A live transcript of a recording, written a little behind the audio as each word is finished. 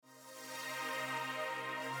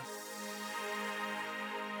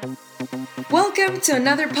Welcome to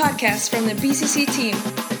another podcast from the BCC team.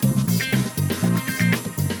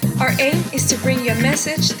 Our aim is to bring you a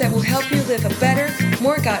message that will help you live a better,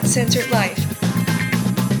 more God-centered life.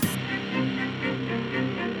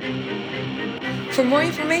 For more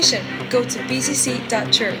information, go to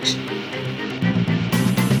bcc.church.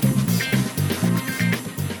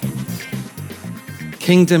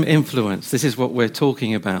 Kingdom influence, this is what we're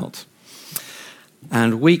talking about.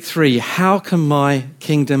 And week 3, how can my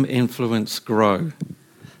kingdom influence grow?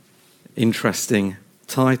 Interesting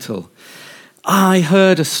title. I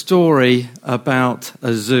heard a story about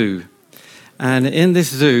a zoo. And in this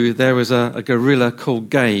zoo, there was a gorilla called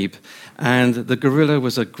Gabe. And the gorilla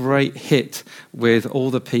was a great hit with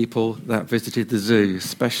all the people that visited the zoo,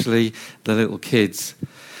 especially the little kids.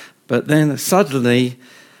 But then suddenly,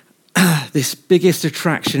 this biggest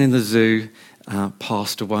attraction in the zoo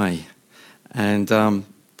passed away. And the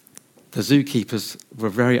zookeepers were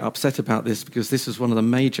very upset about this because this was one of the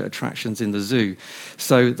major attractions in the zoo.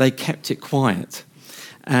 So they kept it quiet.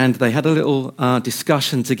 And they had a little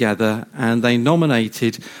discussion together, and they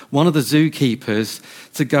nominated one of the zookeepers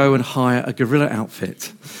to go and hire a gorilla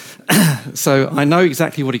outfit. So I know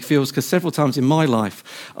exactly what he feels, because several times in my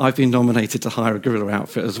life I've been nominated to hire a gorilla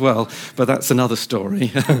outfit as well, but that's another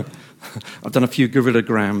story. I've done a few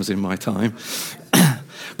gorillograms in my time.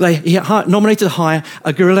 He nominated to hire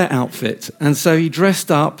a gorilla outfit, and so he dressed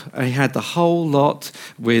up. He had the whole lot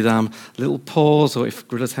with little paws, or if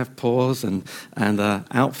gorillas have paws, and the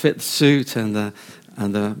outfit, the suit, and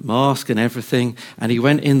the mask and everything. And he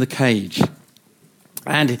went in the cage.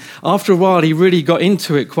 And after a while, he really got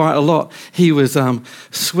into it quite a lot. He was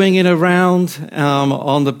swinging around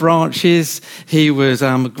on the branches. He was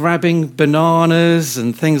grabbing bananas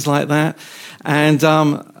and things like that, and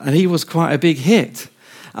he was quite a big hit.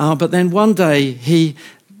 But then one day, he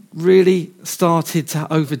really started to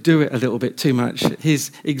overdo it a little bit too much. His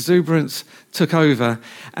exuberance took over,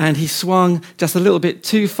 and he swung just a little bit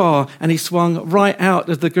too far, and he swung right out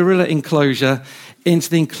of the gorilla enclosure into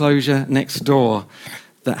the enclosure next door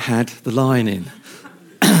that had the lion in.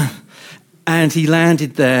 And he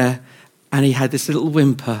landed there, and he had this little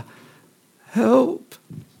whimper, "Help!"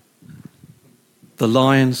 The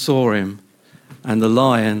lion saw him, and the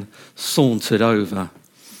lion sauntered over.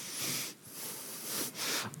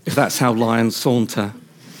 If that's how lions saunter.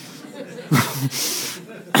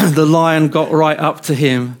 The lion got right up to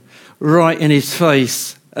him, right in his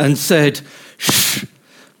face, and said, "Shh,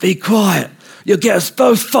 be quiet, you'll get us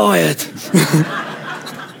both fired."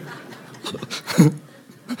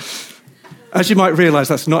 As you might realise,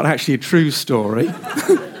 that's not actually a true story.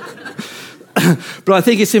 But I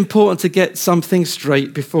think it's important to get something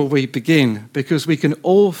straight before we begin, because we can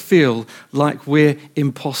all feel like we're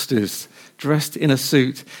imposters, dressed in a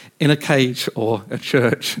suit, in a cage or a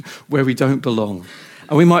church where we don't belong.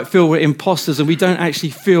 And we might feel we're imposters and we don't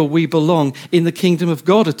actually feel we belong in the kingdom of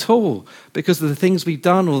God at all because of the things we've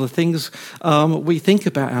done or the things we think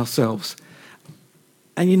about ourselves.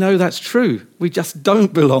 And you know that's true. We just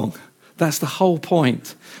don't belong. That's the whole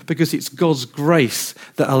point, because it's God's grace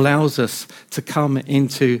that allows us to come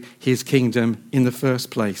into his kingdom in the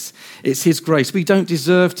first place. It's his grace. We don't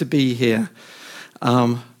deserve to be here.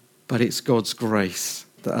 But it's God's grace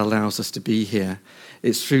that allows us to be here.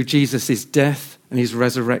 It's through Jesus' death and his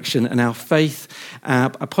resurrection and our faith,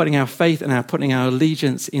 putting our faith and putting our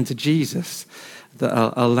allegiance into Jesus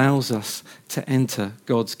that allows us to enter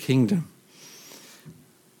God's kingdom.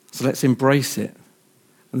 So let's embrace it,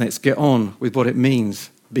 and let's get on with what it means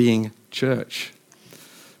being church.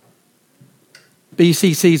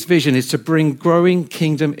 BCC's vision is to bring growing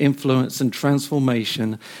kingdom influence and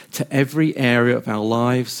transformation to every area of our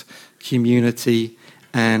lives, community,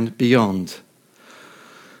 and beyond.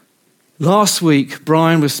 Last week,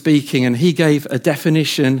 Brian was speaking, and he gave a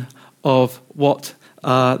definition of what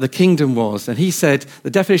the kingdom was. And he said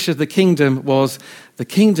the definition of the kingdom was, the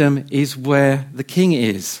kingdom is where the king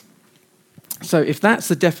is. So if that's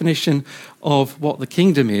the definition of what the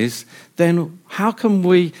kingdom is, then how can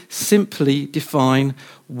we simply define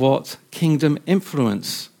what kingdom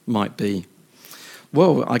influence might be?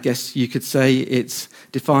 Well, I guess you could say it's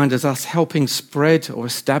defined as us helping spread or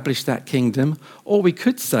establish that kingdom, or we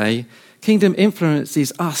could say kingdom influence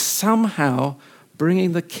is us somehow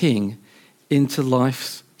bringing the king into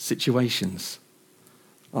life's situations.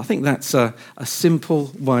 I think that's a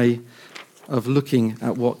simple way of looking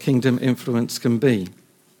at what kingdom influence can be.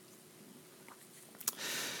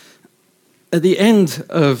 At the end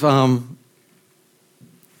of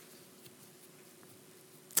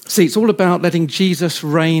See, it's all about letting Jesus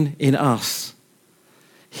reign in us,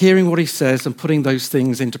 hearing what he says and putting those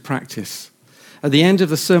things into practice. At the end of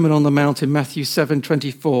the Sermon on the Mount in Matthew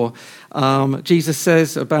 7:24, Jesus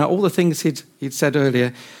says about all the things he'd said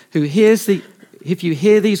earlier, if you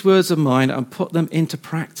hear these words of mine and put them into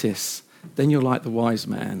practice, then you're like the wise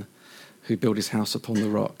man who built his house upon the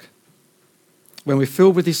rock. When we're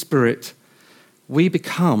filled with his Spirit, we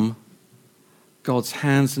become God's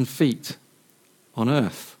hands and feet on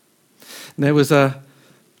earth. And there was a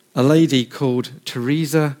lady called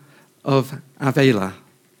Teresa of Avila,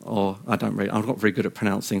 I'm not very good at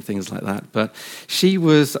pronouncing things like that, but she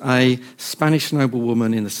was a Spanish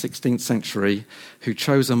noblewoman in the 16th century who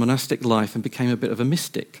chose a monastic life and became a bit of a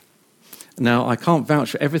mystic. Now, I can't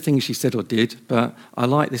vouch for everything she said or did, but I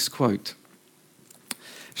like this quote.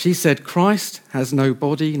 She said, "Christ has no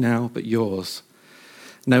body now but yours,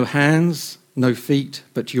 no hands, no feet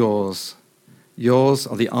but yours. Yours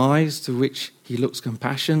are the eyes through which he looks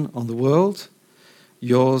compassion on the world.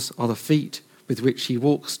 Yours are the feet with which he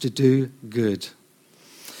walks to do good.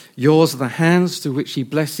 Yours are the hands through which he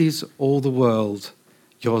blesses all the world.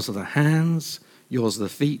 Yours are the hands, yours are the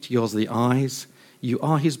feet, yours are the eyes. You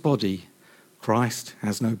are his body. Christ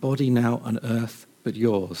has no body now on earth but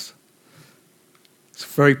yours." It's a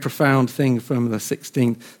very profound thing from the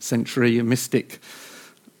 16th century mystic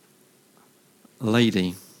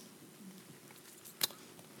lady.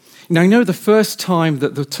 Now, you know, the first time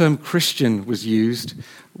that the term Christian was used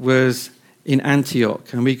was in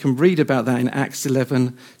Antioch, and we can read about that in Acts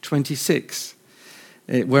 11:26,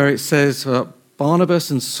 where it says, Barnabas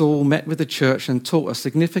and Saul met with the church and taught a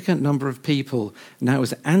significant number of people. Now it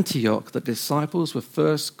was Antioch that disciples were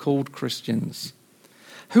first called Christians.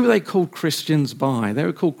 Who were they called Christians by? They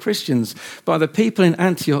were called Christians by the people in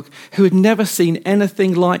Antioch who had never seen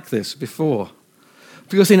anything like this before.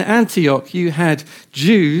 Because in Antioch you had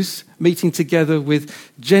Jews meeting together with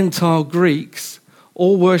Gentile Greeks,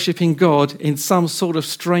 all worshipping God in some sort of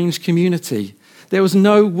strange community. There was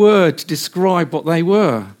no word to describe what they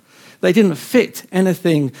were. They didn't fit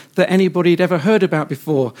anything that anybody had ever heard about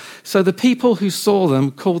before. So the people who saw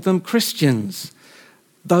them called them Christians,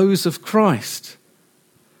 those of Christ,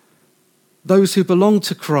 those who belonged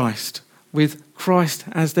to Christ, with Christ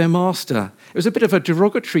as their master. It was a bit of a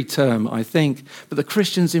derogatory term, I think, but the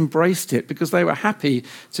Christians embraced it because they were happy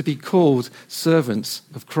to be called servants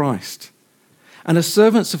of Christ. And as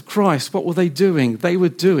servants of Christ, what were they doing? They were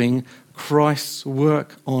doing Christ's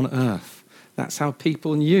work on earth. That's how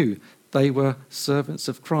people knew they were servants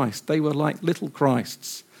of Christ. They were like little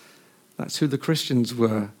Christs. That's who the Christians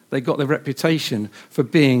were. They got their reputation for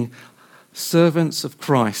being servants of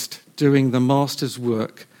Christ, doing the master's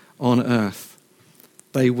work on earth.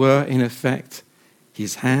 They were, in effect,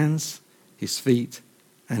 his hands, his feet,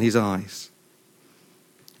 and his eyes.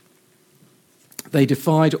 They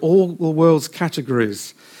defied all the world's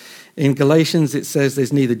categories. In Galatians, it says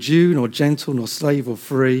there's neither Jew nor Gentile nor slave or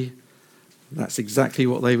free. That's exactly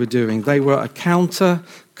what they were doing. They were a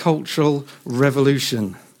counter-cultural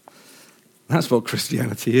revolution. That's what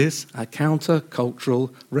Christianity is, a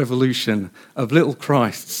counter-cultural revolution of little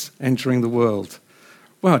Christs entering the world.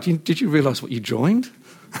 Wow, did you realise what you joined?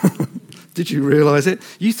 Did you realise it?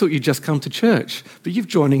 You thought you'd just come to church, but you're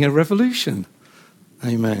joining a revolution.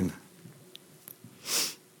 Amen.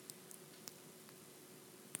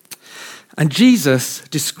 And Jesus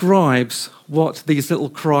describes what these little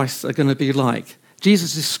Christs are going to be like.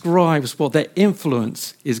 Jesus describes what their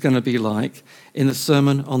influence is going to be like in the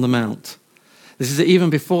Sermon on the Mount. This is even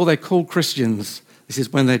before they're called Christians. This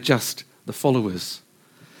is when they're just the followers.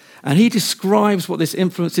 And he describes what this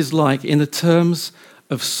influence is like in the terms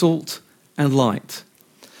of salt and light.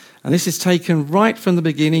 And this is taken right from the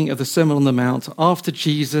beginning of the Sermon on the Mount, after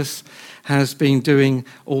Jesus has been doing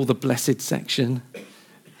all the blessed section.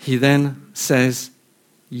 He then says,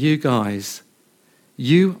 you guys,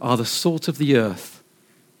 you are the salt of the earth,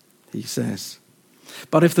 he says.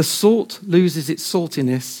 But if the salt loses its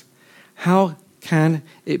saltiness, how can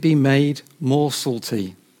it be made more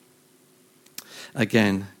salty?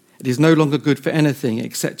 Again, it is no longer good for anything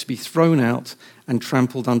except to be thrown out and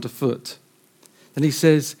trampled underfoot. Then he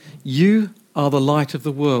says, you are the light of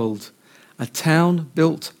the world, a town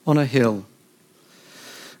built on a hill.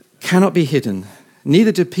 Cannot be hidden.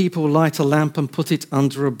 Neither do people light a lamp and put it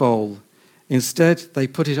under a bowl. Instead, they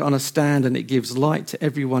put it on a stand and it gives light to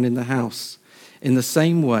everyone in the house. In the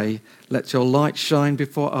same way, let your light shine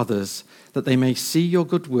before others, that they may see your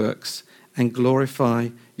good works and glorify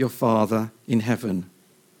your Father in heaven.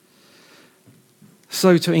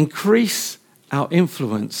 So to increase our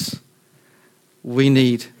influence, we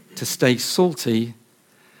need to stay salty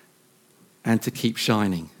and to keep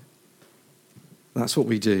shining. That's what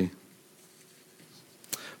we do.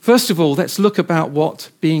 First of all, let's look about what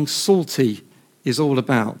being salty is all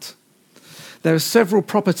about. There are several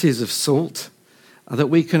properties of salt that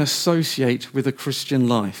we can associate with a Christian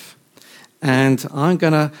life. And I'm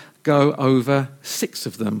going to go over 6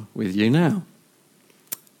 of them with you now.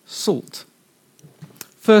 Salt.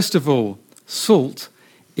 First of all, salt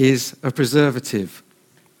is a preservative.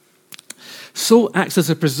 Salt acts as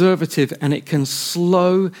a preservative and it can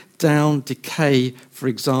slow down decay, for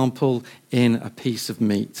example, in a piece of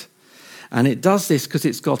meat. And it does this because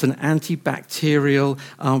it's got an antibacterial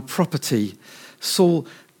property.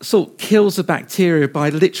 Salt kills the bacteria by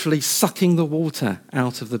literally sucking the water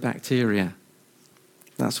out of the bacteria.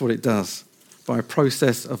 That's what it does, by a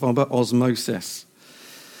process of osmosis.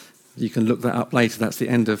 You can look that up later. That's the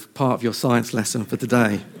end of part of your science lesson for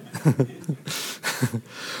today.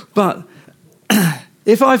 But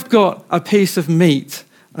if I've got a piece of meat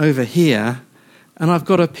over here and I've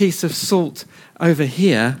got a piece of salt over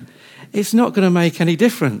here, it's not going to make any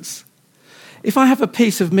difference. If I have a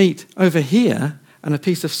piece of meat over here and a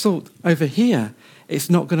piece of salt over here, it's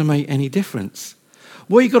not going to make any difference.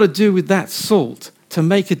 What you've got to do with that salt to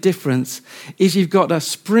make a difference is you've got to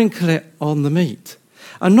sprinkle it on the meat.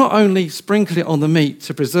 And not only sprinkle it on the meat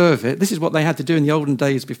to preserve it, this is what they had to do in the olden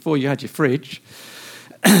days before you had your fridge.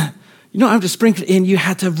 You don't have to sprinkle it in, you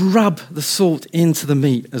had to rub the salt into the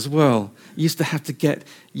meat as well. You used to have to get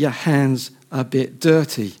your hands a bit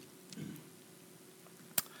dirty.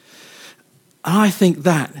 I think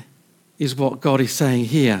that is what God is saying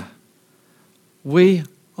here. We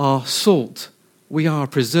are salt, we are a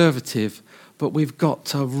preservative, but we've got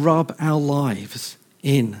to rub our lives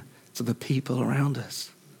in to the people around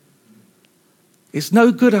us. It's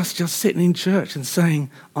no good us just sitting in church and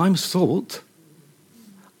saying, I'm salt.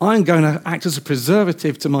 I'm going to act as a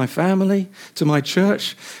preservative to my family, to my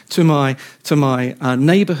church, to my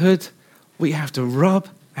neighborhood. We have to rub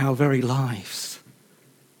our very lives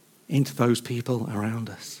into those people around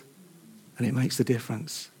us. And it makes the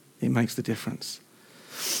difference. It makes the difference.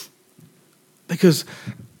 Because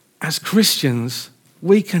as Christians,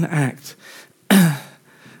 we can act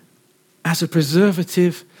as a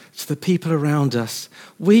preservative to the people around us.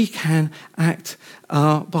 We can act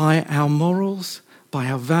by our morals, by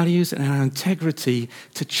our values and our integrity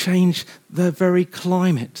to change the very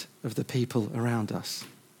climate of the people around us.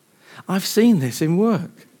 I've seen this in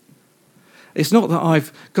work. It's not that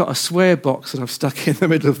I've got a swear box that I've stuck in the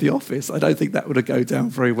middle of the office. I don't think that would go down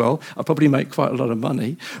very well. I'll probably make quite a lot of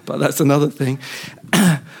money, but that's another thing.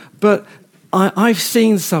 But I've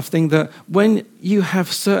seen something that when you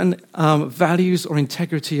have certain values or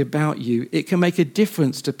integrity about you, it can make a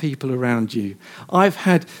difference to people around you. I've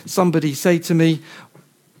had somebody say to me,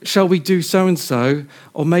 shall we do so-and-so,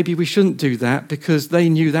 or maybe we shouldn't do that, because they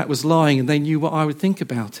knew that was lying and they knew what I would think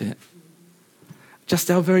about it.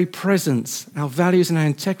 Just our very presence, our values and our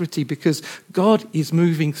integrity, because God is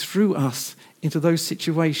moving through us into those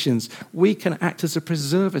situations. We can act as a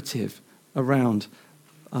preservative around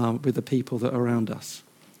with the people that are around us.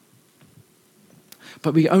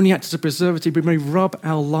 But we only act as a preservative when we rub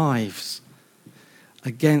our lives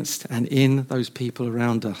against and in those people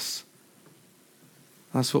around us.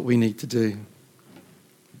 That's what we need to do.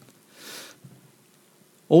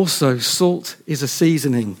 Also, salt is a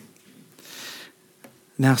seasoning.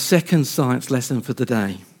 Now, second science lesson for the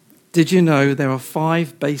day. Did you know there are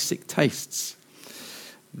 5 basic tastes?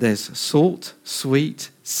 There's salt,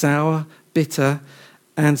 sweet, sour, bitter,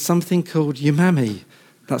 and something called umami.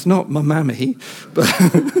 That's not mamami, but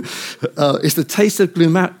it's the taste of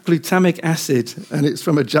glutamic acid, and it's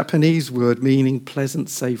from a Japanese word meaning pleasant,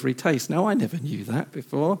 savoury taste. Now, I never knew that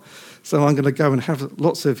before, so I'm going to go and have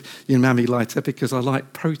lots of umami later because I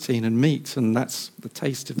like protein and meat, and that's the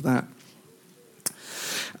taste of that.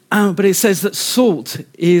 But it says that salt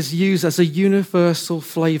is used as a universal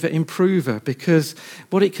flavour improver because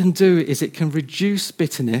what it can do is it can reduce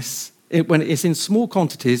bitterness. When it's in small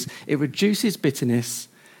quantities, it reduces bitterness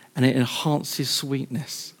and it enhances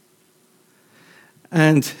sweetness.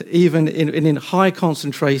 And even in high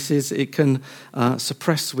concentrations, it can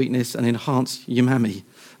suppress sweetness and enhance umami,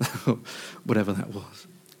 whatever that was.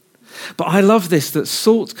 But I love this, that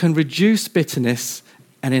salt can reduce bitterness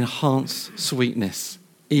and enhance sweetness,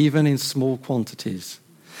 even in small quantities.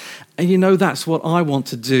 And you know, that's what I want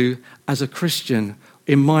to do as a Christian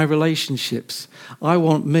in my relationships. I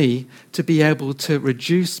want me to be able to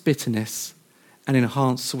reduce bitterness and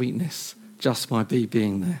enhance sweetness just by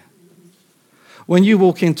being there. When you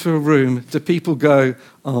walk into a room, do people go,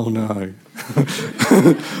 oh no?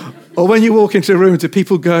 Or when you walk into a room, do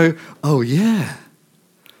people go, oh yeah?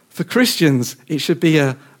 For Christians, it should be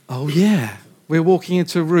a, oh yeah. We're walking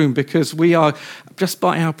into a room because we are, just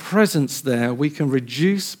by our presence there, we can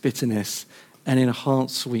reduce bitterness and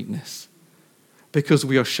enhance sweetness, because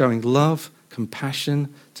we are showing love,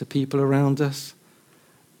 compassion to people around us,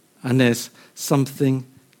 and there's something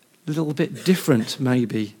a little bit different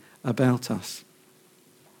maybe about us.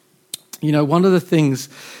 You know, one of the things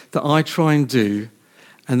that I try and do,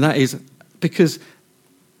 and that is because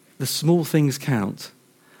the small things count,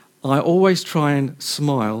 I always try and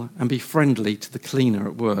smile and be friendly to the cleaner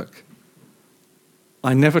at work.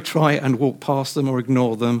 I never try and walk past them or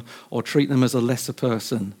ignore them or treat them as a lesser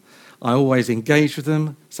person. I always engage with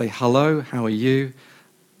them, say, hello, how are you?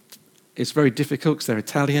 It's very difficult because they're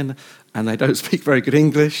Italian and they don't speak very good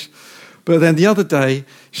English. But then the other day,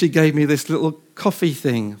 she gave me this little coffee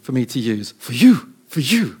thing for me to use. For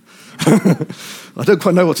you. I don't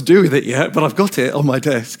quite know what to do with it yet, but I've got it on my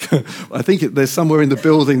desk. I think there's somewhere in the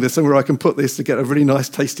building, there's somewhere I can put this to get a really nice,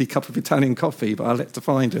 tasty cup of Italian coffee, but I'll have to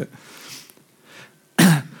find it.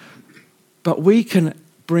 But we can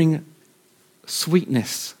bring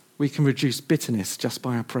sweetness, we can reduce bitterness just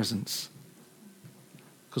by our presence.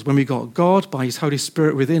 Because when we got God by his Holy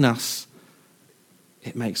Spirit within us,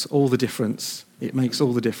 it makes all the difference. It makes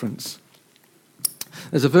all the difference.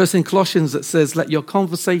 There's a verse in Colossians that says, let your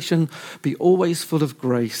conversation be always full of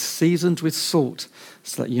grace, seasoned with salt,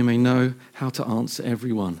 so that you may know how to answer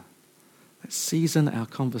everyone. Let's season our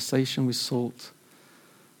conversation with salt.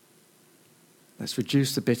 Let's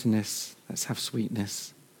reduce the bitterness. Let's have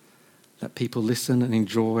sweetness. Let people listen and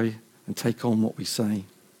enjoy and take on what we say.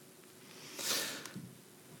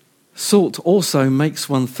 Salt also makes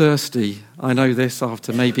one thirsty. I know this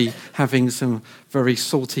after maybe having some very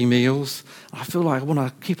salty meals. I feel like I want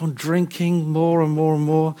to keep on drinking more and more and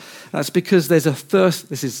more. That's because there's a thirst.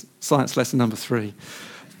 This is science lesson number 3.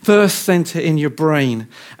 Thirst center in your brain,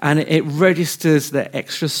 and it registers the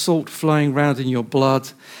extra salt flowing around in your blood,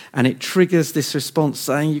 and it triggers this response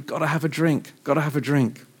saying, you've got to have a drink, got to have a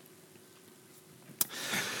drink.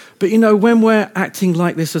 But you know, when we're acting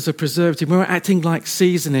like this as a preservative, when we're acting like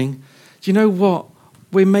seasoning, do you know what?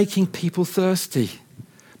 We're making people thirsty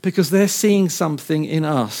because they're seeing something in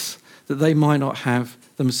us that they might not have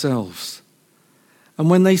themselves. And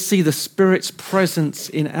when they see the Spirit's presence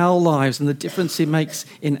in our lives and the difference it makes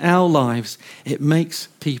in our lives, it makes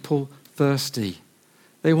people thirsty.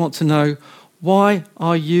 They want to know, why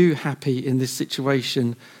are you happy in this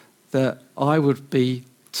situation that I would be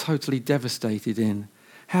totally devastated in?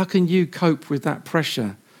 How can you cope with that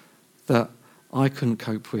pressure that I couldn't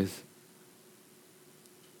cope with?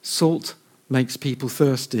 Salt makes people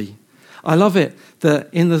thirsty. I love it that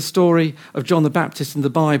in the story of John the Baptist in the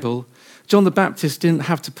Bible, John the Baptist didn't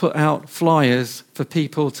have to put out flyers for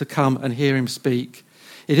people to come and hear him speak.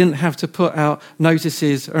 He didn't have to put out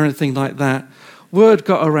notices or anything like that. Word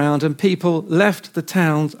got around and people left the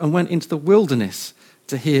towns and went into the wilderness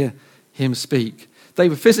to hear him speak. They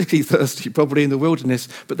were physically thirsty, probably in the wilderness,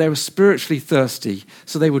 but they were spiritually thirsty,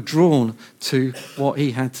 so they were drawn to what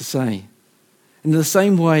he had to say. In the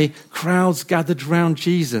same way, crowds gathered around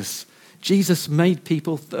Jesus. Jesus made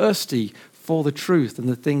people thirsty for the truth and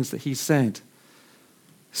the things that he said.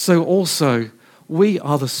 So also, we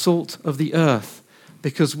are the salt of the earth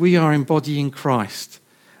because we are embodying Christ,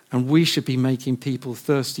 and we should be making people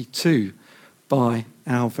thirsty too by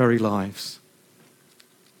our very lives.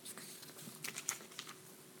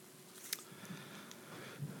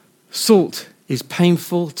 Salt is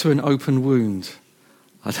painful to an open wound.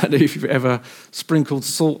 I don't know if you've ever sprinkled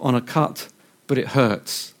salt on a cut, but it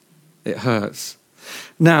hurts. It hurts.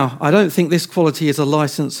 Now, I don't think this quality is a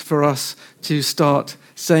license for us to start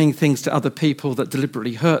saying things to other people that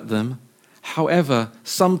deliberately hurt them. However,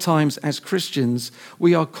 sometimes as Christians,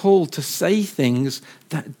 we are called to say things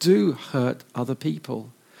that do hurt other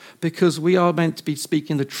people because we are meant to be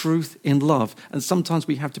speaking the truth in love, and sometimes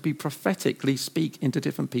we have to be prophetically speak into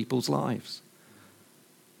different people's lives.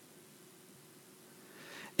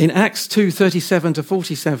 In Acts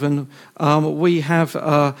 2:37-47, we have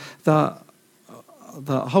the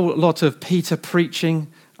whole lot of Peter preaching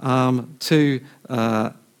to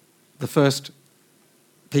the first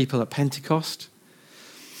people at Pentecost.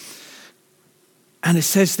 And it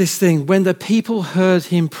says this thing, when the people heard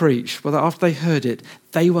him preach, well, after they heard it,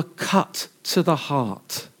 they were cut to the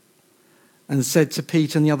heart and said to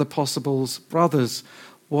Peter and the other apostles, brothers,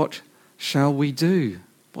 what shall we do?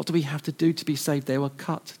 What do we have to do to be saved? They were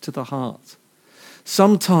cut to the heart.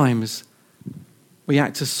 Sometimes we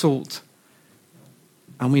act as salt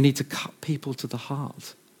and we need to cut people to the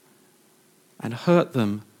heart and hurt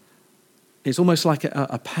them. It's almost like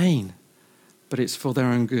a pain, but it's for their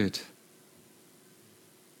own good.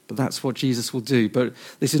 But that's what Jesus will do. But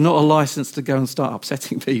this is not a license to go and start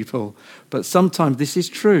upsetting people. But sometimes this is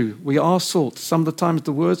true. We are salt. Some of the times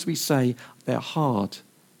the words we say They're hard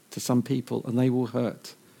to some people and they will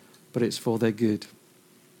hurt, but it's for their good.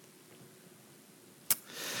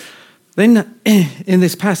 Then in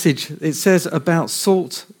this passage, it says about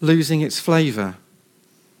salt losing its flavour.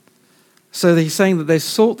 So he's saying that there's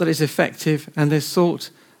salt that is effective and there's salt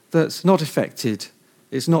that's not effective.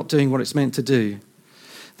 It's not doing what it's meant to do.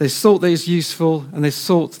 There's salt that is useful and there's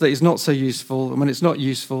salt that is not so useful. And when it's not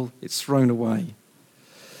useful, it's thrown away.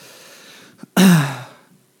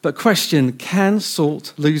 But question, can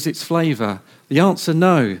salt lose its flavour? The answer,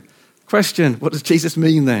 no. Question, what does Jesus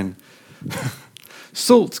mean then?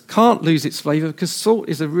 Salt can't lose its flavour because salt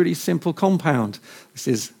is a really simple compound. This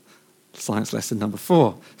is science lesson number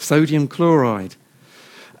 4, sodium chloride.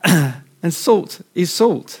 And salt is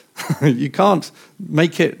salt. You can't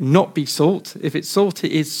make it not be salt. If it's salt,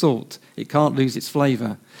 it is salt. It can't lose its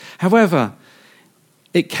flavour. However,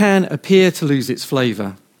 it can appear to lose its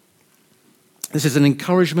flavour. This is an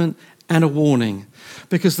encouragement and a warning,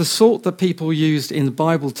 because the salt that people used in the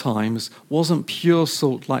Bible times wasn't pure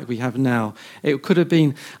salt like we have now. It could have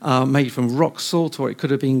been made from rock salt, or it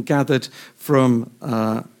could have been gathered from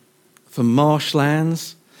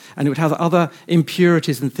marshlands, and it would have other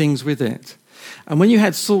impurities and things with it. And when you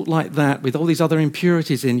had salt like that with all these other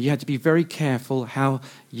impurities in, you had to be very careful how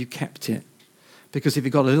you kept it, because if it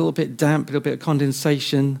got a little bit damp, a little bit of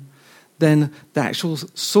condensation, then the actual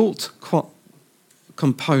salt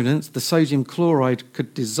components, the sodium chloride,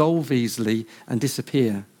 could dissolve easily and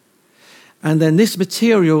disappear. And then this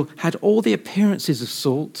material had all the appearances of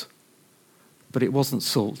salt, but it wasn't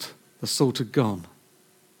salt. The salt had gone.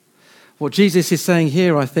 What Jesus is saying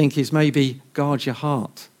here, I think, is maybe guard your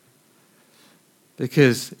heart.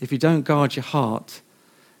 Because if you don't guard your heart,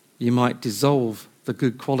 you might dissolve the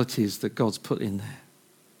good qualities that God's put in there.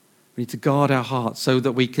 We need to guard our hearts so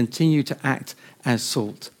that we continue to act as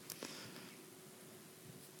salt.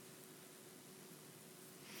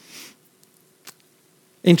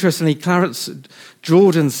 Interestingly, Clarence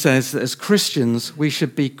Jordan says that as Christians, we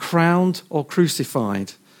should be crowned or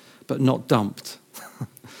crucified, but not dumped.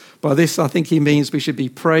 By this, I think he means we should be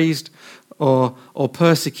praised or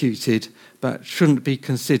persecuted, but shouldn't be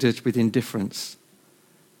considered with indifference.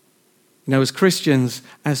 You know, as Christians,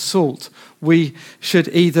 as salt, we should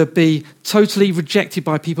either be totally rejected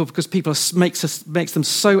by people because people makes them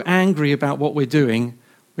so angry about what we're doing,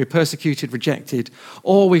 we're persecuted, rejected,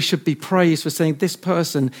 or we should be praised for saying this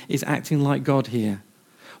person is acting like God here.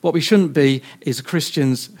 What we shouldn't be is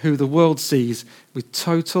Christians who the world sees with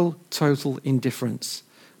total indifference,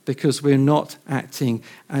 because we're not acting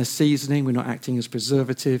as seasoning, we're not acting as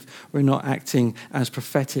preservative, we're not acting as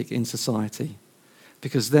prophetic in society.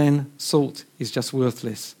 Because then salt is just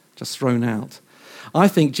worthless, just thrown out. I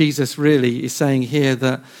think Jesus really is saying here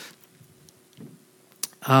that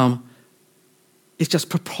it's just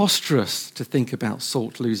preposterous to think about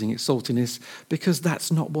salt losing its saltiness, because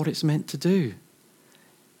that's not what it's meant to do.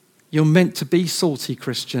 You're meant to be salty,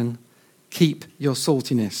 Christian. Keep your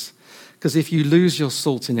saltiness. Because if you lose your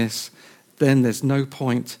saltiness, then there's no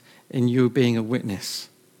point in you being a witness.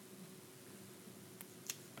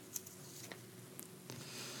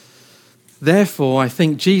 Therefore, I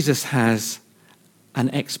think Jesus has an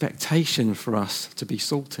expectation for us to be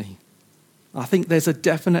salty. I think there's a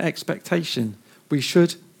definite expectation. We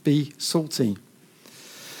should be salty.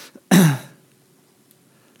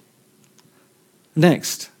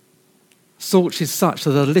 Next, salt is such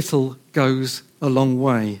that a little goes a long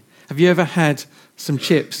way. Have you ever had some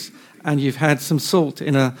chips and you've had some salt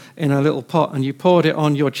in a little pot and you poured it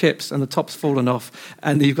on your chips and the top's fallen off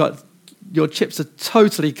and your chips are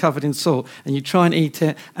totally covered in salt and you try and eat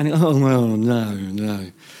it and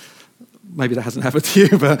no. Maybe that hasn't happened to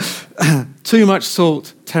you, but too much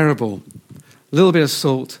salt, terrible. A little bit of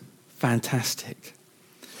salt, fantastic.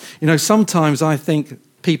 You know, sometimes I think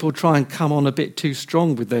people try and come on a bit too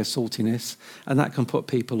strong with their saltiness, and that can put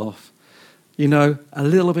people off. You know, a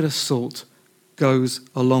little bit of salt goes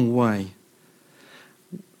a long way.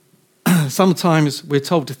 Sometimes we're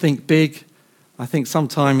told to think big. I think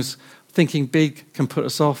sometimes thinking big can put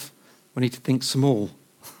us off. We need to think small.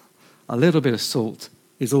 A little bit of salt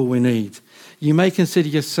is all we need. You may consider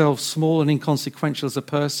yourself small and inconsequential as a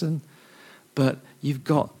person, but you've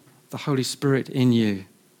got the Holy Spirit in you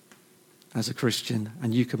as a Christian,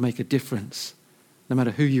 and you can make a difference no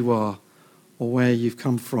matter who you are or where you've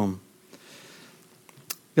come from.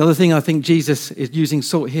 The other thing, I think Jesus is using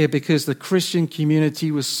salt here because the Christian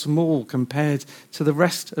community was small compared to the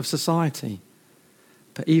rest of society.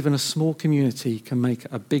 But even a small community can make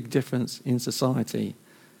a big difference in society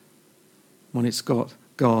when it's got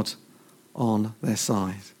God on their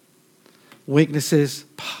side. Weaknesses,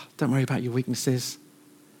 don't worry about your weaknesses.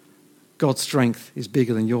 God's strength is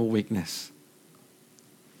bigger than your weakness.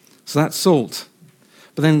 So that's salt.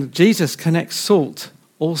 But then Jesus connects salt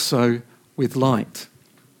also with light.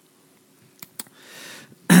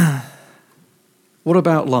 What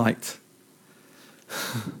about light?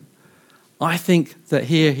 I think that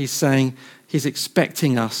here he's saying he's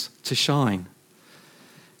expecting us to shine.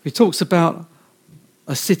 He talks about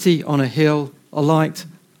a city on a hill, a light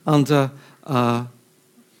under a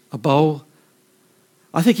bowl.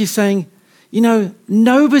 I think he's saying,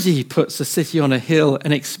 nobody puts a city on a hill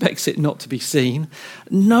and expects it not to be seen.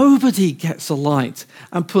 Nobody gets a light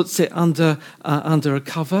and puts it under a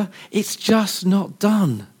cover. It's just not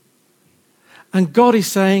done. And God is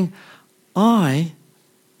saying, I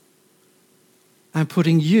am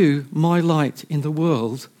putting you, my light, in the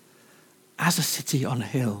world as a city on a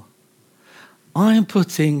hill. I am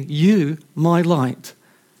putting you, my light,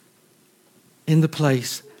 in the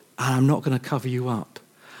place, and I'm not going to cover you up.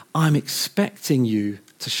 I'm expecting you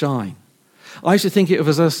to shine. I used to think it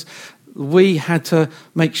was us, we had to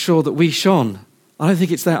make sure that we shone. I don't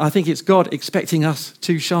think it's that. I think it's God expecting us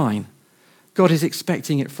to shine. God is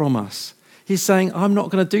expecting it from us. He's saying, I'm not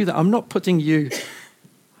going to do that. I'm not putting you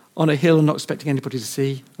on a hill and not expecting anybody to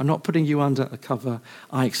see. I'm not putting you under a cover.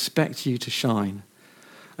 I expect you to shine.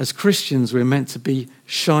 As Christians, we're meant to be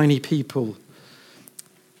shiny people.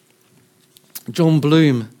 John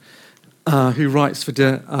Bloom, who writes for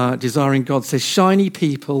Desiring God, says, shiny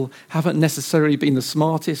people haven't necessarily been the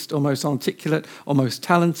smartest or most articulate or most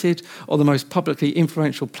talented or the most publicly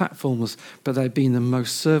influential platforms, but they've been the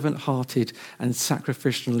most servant-hearted and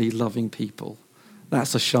sacrificially loving people.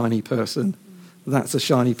 That's a shiny person. That's a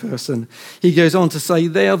shiny person. He goes on to say,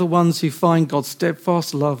 they are the ones who find God's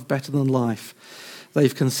steadfast love better than life.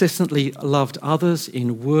 They've consistently loved others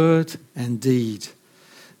in word and deed.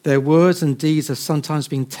 Their words and deeds have sometimes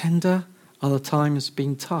been tender, other times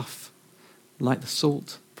been tough, like the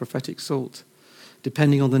salt, prophetic salt,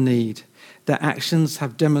 depending on the need. Their actions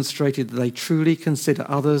have demonstrated that they truly consider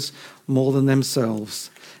others more than themselves.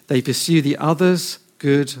 They pursue the others'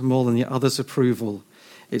 good more than the others' approval.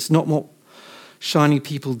 It's not what shining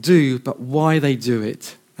people do, but why they do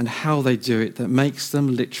it and how they do it that makes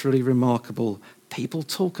them literally remarkable. People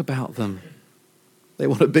talk about them. They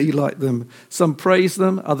want to be like them. Some praise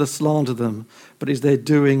them, others slander them. But it's their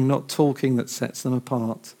doing, not talking, that sets them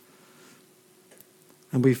apart.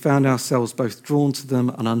 And we found ourselves both drawn to them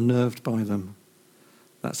and unnerved by them.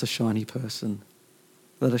 That's a shiny person.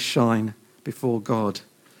 Let us shine before God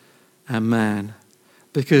and man.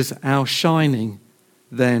 Because our shining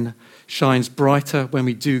then shines brighter when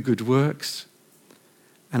we do good works.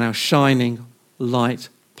 And our shining light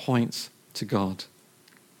points to God.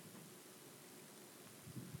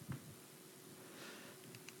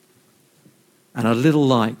 And a little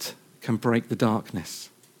light can break the darkness.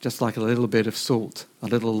 Just like a little bit of salt, a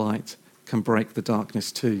little light can break the darkness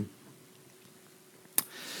too.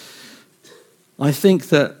 I think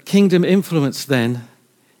that kingdom influence then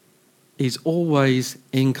is always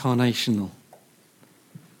incarnational.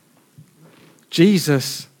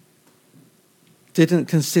 Jesus didn't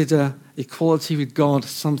consider equality with God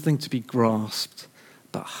something to be grasped,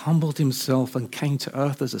 but humbled himself and came to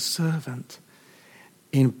earth as a servant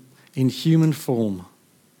in human form.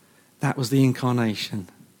 That was the incarnation.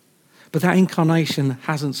 But that incarnation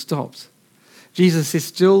hasn't stopped. Jesus is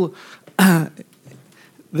still,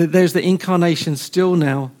 there's the incarnation still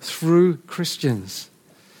now through Christians.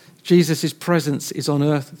 Jesus' presence is on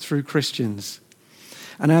earth through Christians.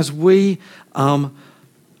 And as we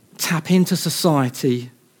tap into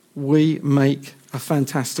society, we make a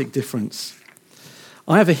fantastic difference.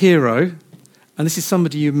 I have a hero, and this is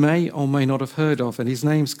somebody you may or may not have heard of, and his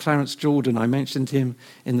name's Clarence Jordan. I mentioned him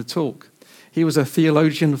in the talk. He was a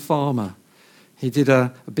theologian farmer. He did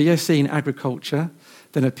a BSc in agriculture,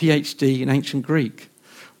 then a PhD in ancient Greek.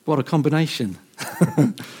 What a combination.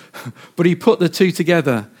 But he put the two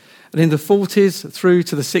together. And in the 40s through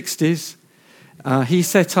to the 60s, he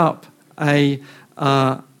set up a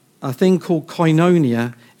thing called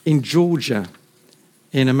Koinonia in Georgia,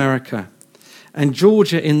 in America. And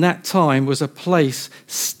Georgia in that time was a place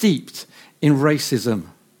steeped in racism.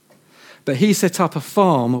 But he set up a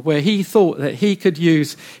farm where he thought that he could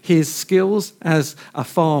use his skills as a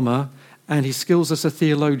farmer and his skills as a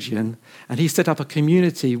theologian, and he set up a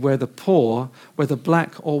community where the poor, whether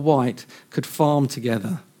black or white, could farm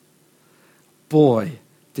together. Boy,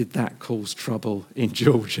 did that cause trouble in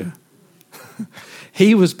Georgia.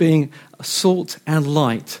 He was being salt and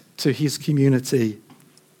light to his community.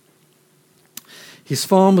 His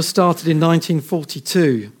farm was started in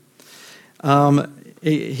 1942.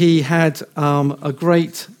 He had a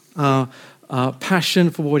great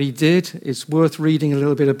passion for what he did. It's worth reading a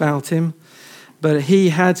little bit about him. But he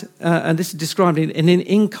had, and this is described in an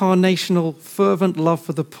incarnational, fervent love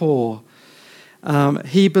for the poor.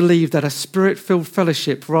 He believed that a spirit-filled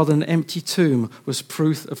fellowship rather than an empty tomb was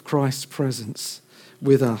proof of Christ's presence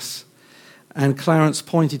with us. And Clarence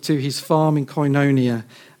pointed to his farm in Koinonia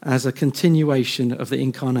as a continuation of the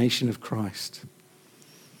incarnation of Christ.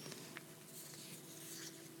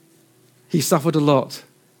 He suffered a lot.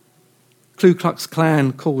 Ku Klux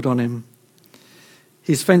Klan called on him.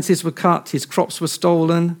 His fences were cut, his crops were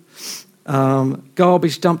stolen,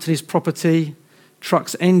 garbage dumped in his property,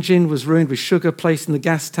 truck's engine was ruined with sugar placed in the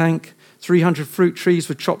gas tank, 300 fruit trees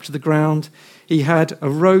were chopped to the ground. He had a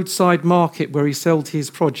roadside market where he sold his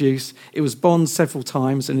produce. It was bombed several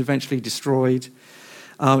times and eventually destroyed.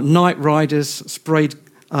 Night riders sprayed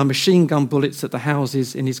machine gun bullets at the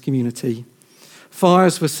houses in his community.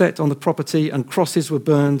 Fires were set on the property and crosses were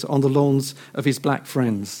burned on the lawns of his black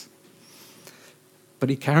friends. But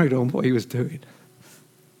he carried on what he was doing.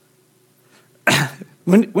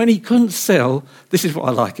 When he couldn't sell, this is what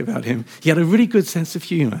I like about him, he had a really good sense of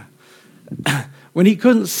humour. When he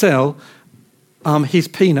couldn't sell his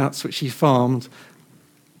peanuts, which he farmed,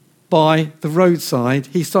 by the roadside,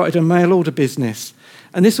 he started a mail order business.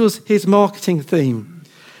 And this was his marketing theme.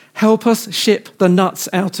 Help us ship the nuts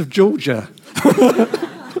out of Georgia.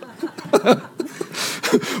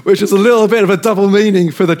 Which is a little bit of a double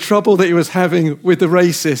meaning for the trouble that he was having with the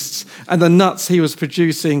racists and the nuts he was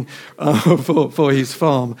producing for his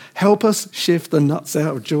farm. Help us shift the nuts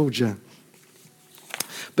out of Georgia.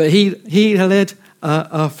 But he led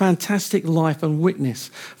a fantastic life and witness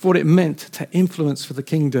for what it meant to influence for the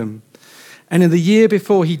kingdom. And in the year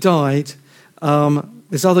before he died,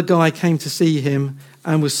 this other guy came to see him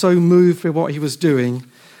and was so moved by what he was doing.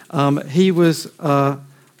 He was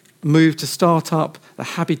moved to start up the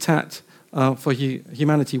Habitat for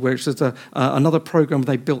Humanity, which was another program where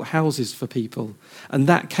they built houses for people. And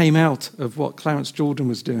that came out of what Clarence Jordan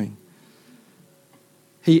was doing.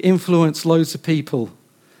 He influenced loads of people.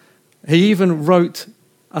 He even wrote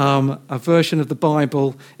a version of the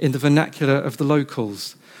Bible in the vernacular of the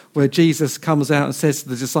locals, where Jesus comes out and says to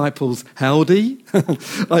the disciples, howdy.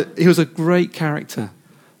 He was a great character,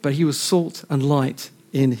 but he was salt and light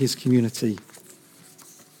in his community.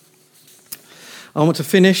 I want to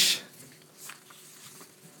finish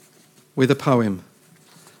with a poem.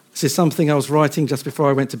 This is something I was writing just before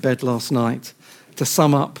I went to bed last night to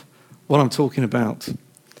sum up what I'm talking about.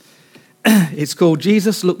 It's called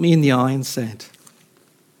Jesus Looked Me in the Eye and Said.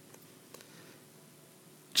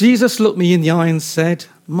 Jesus looked me in the eye and said,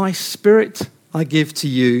 my spirit I give to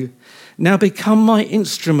you. Now become my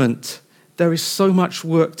instrument. There is so much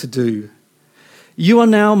work to do. You are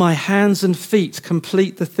now my hands and feet,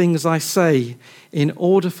 complete the things I say, in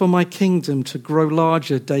order for my kingdom to grow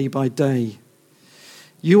larger day by day.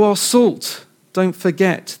 You are salt. Don't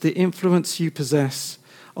forget the influence you possess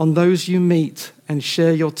on those you meet and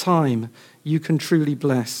share your time. You can truly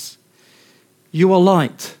bless. You are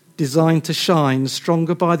light, designed to shine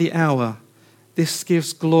stronger by the hour. This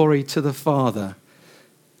gives glory to the Father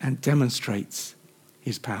and demonstrates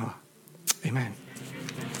his power. Amen.